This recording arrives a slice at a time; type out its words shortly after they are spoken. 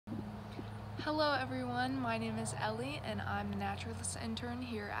Hello everyone, my name is Ellie and I'm the naturalist intern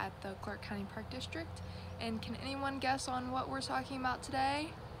here at the Clark County Park District. And can anyone guess on what we're talking about today?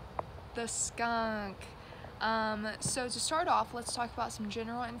 The skunk. So to start off, let's talk about some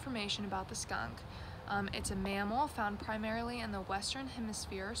general information about the skunk. It's a mammal found primarily in the Western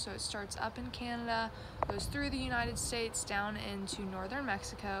Hemisphere, so it starts up in Canada, goes through the United States, down into northern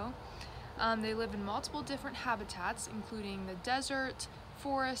Mexico. They live in multiple different habitats, including the desert,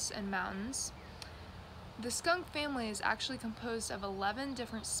 forests, and mountains. The skunk family is actually composed of 11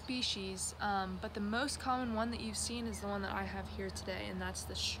 different species, but the most common one that you've seen is the one that I have here today, and that's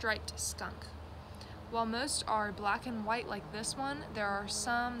the striped skunk. While most are black and white like this one, there are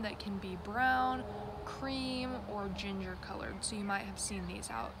some that can be brown, cream, or ginger colored, so you might have seen these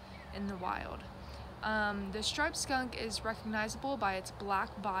out in the wild. The striped skunk is recognizable by its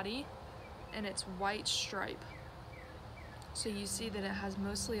black body and its white stripe. So you see that it has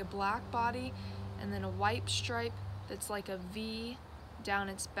mostly a black body and then a white stripe that's like a V down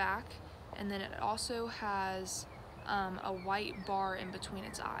its back, and then it also has a white bar in between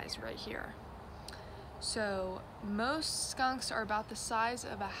its eyes right here. So most skunks are about the size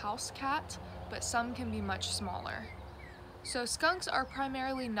of a house cat, but some can be much smaller. So skunks are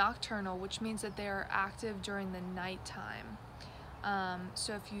primarily nocturnal, which means that they are active during the nighttime.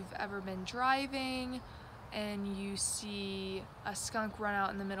 So if you've ever been driving and you see a skunk run out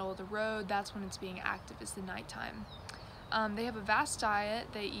in the middle of the road, that's when it's being active, is the nighttime. They have a vast diet.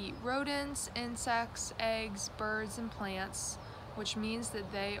 They eat rodents, insects, eggs, birds, and plants, which means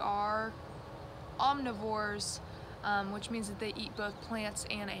that they are omnivores, which means that they eat both plants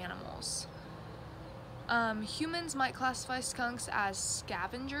and animals. Humans might classify skunks as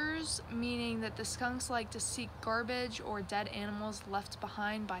scavengers, meaning that the skunks like to seek garbage or dead animals left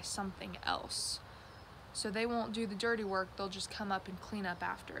behind by something else. So they won't do the dirty work, they'll just come up and clean up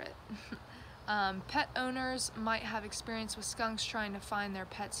after it. Pet owners might have experience with skunks trying to find their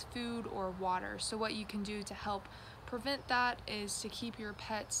pet's food or water. So what you can do to help prevent that is to keep your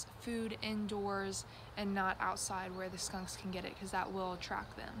pet's food indoors and not outside where the skunks can get it, because that will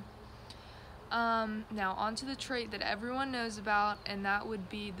attract them. Now onto the trait that everyone knows about, and that would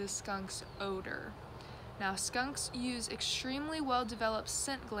be the skunk's odor. Now skunks use extremely well-developed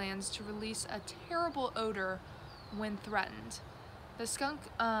scent glands to release a terrible odor when threatened. The scent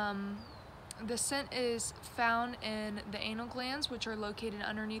is found in the anal glands, which are located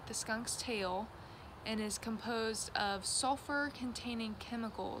underneath the skunk's tail, and is composed of sulfur-containing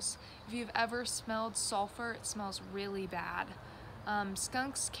chemicals. If you've ever smelled sulfur, it smells really bad.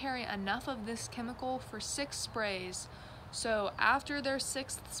 Skunks carry enough of this chemical for 6 sprays. So after their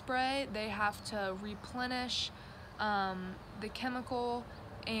 6th spray, they have to replenish the chemical,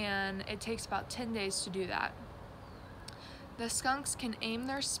 and it takes about 10 days to do that. The skunks can aim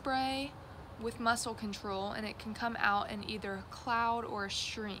their spray with muscle control, and it can come out in either a cloud or a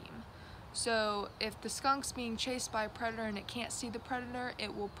stream. So if the skunk's being chased by a predator and it can't see the predator,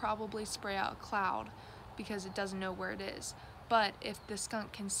 it will probably spray out a cloud because it doesn't know where it is. But if the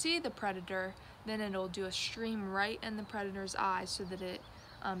skunk can see the predator, then it'll do a stream right in the predator's eyes so that it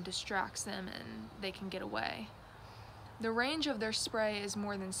distracts them and they can get away. The range of their spray is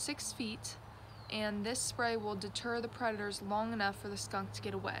more than 6 feet, and this spray will deter the predators long enough for the skunk to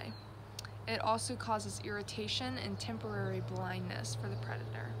get away. It also causes irritation and temporary blindness for the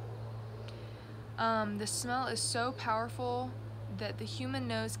predator. The smell is so powerful that the human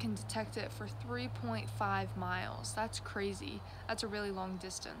nose can detect it for 3.5 miles. That's crazy. That's a really long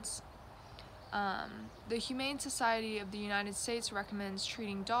distance. The Humane Society of the United States recommends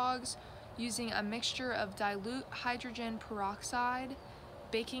treating dogs using a mixture of dilute hydrogen peroxide,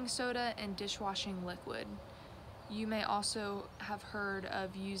 baking soda, and dishwashing liquid. You may also have heard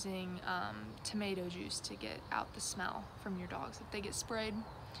of using tomato juice to get out the smell from your dogs if they get sprayed.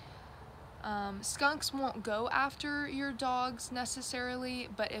 Skunks won't go after your dogs necessarily,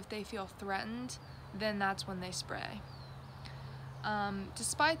 but if they feel threatened, then that's when they spray.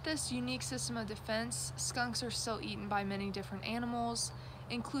 Despite this unique system of defense, skunks are still eaten by many different animals,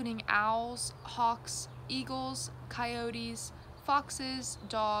 including owls, hawks, eagles, coyotes, foxes,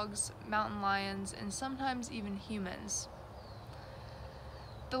 dogs, mountain lions, and sometimes even humans.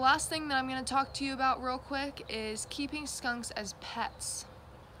 The last thing that I'm going to talk to you about real quick is keeping skunks as pets.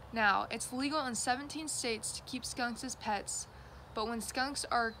 Now, it's legal in 17 states to keep skunks as pets, but when skunks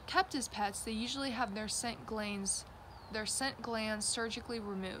are kept as pets, they usually have their scent glands surgically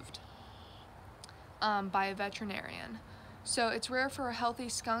removed by a veterinarian. So it's rare for a healthy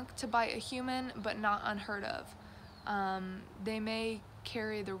skunk to bite a human, but not unheard of. They may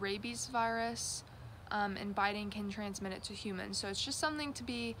carry the rabies virus, and biting can transmit it to humans. So it's just something to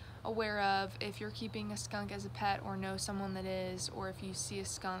be aware of if you're keeping a skunk as a pet or know someone that is, or if you see a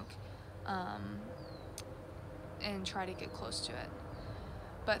skunk, and try to get close to it.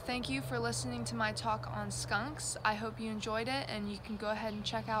 But thank you for listening to my talk on skunks. I hope you enjoyed it, and you can go ahead and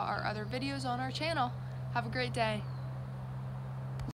check out our other videos on our channel. Have a great day.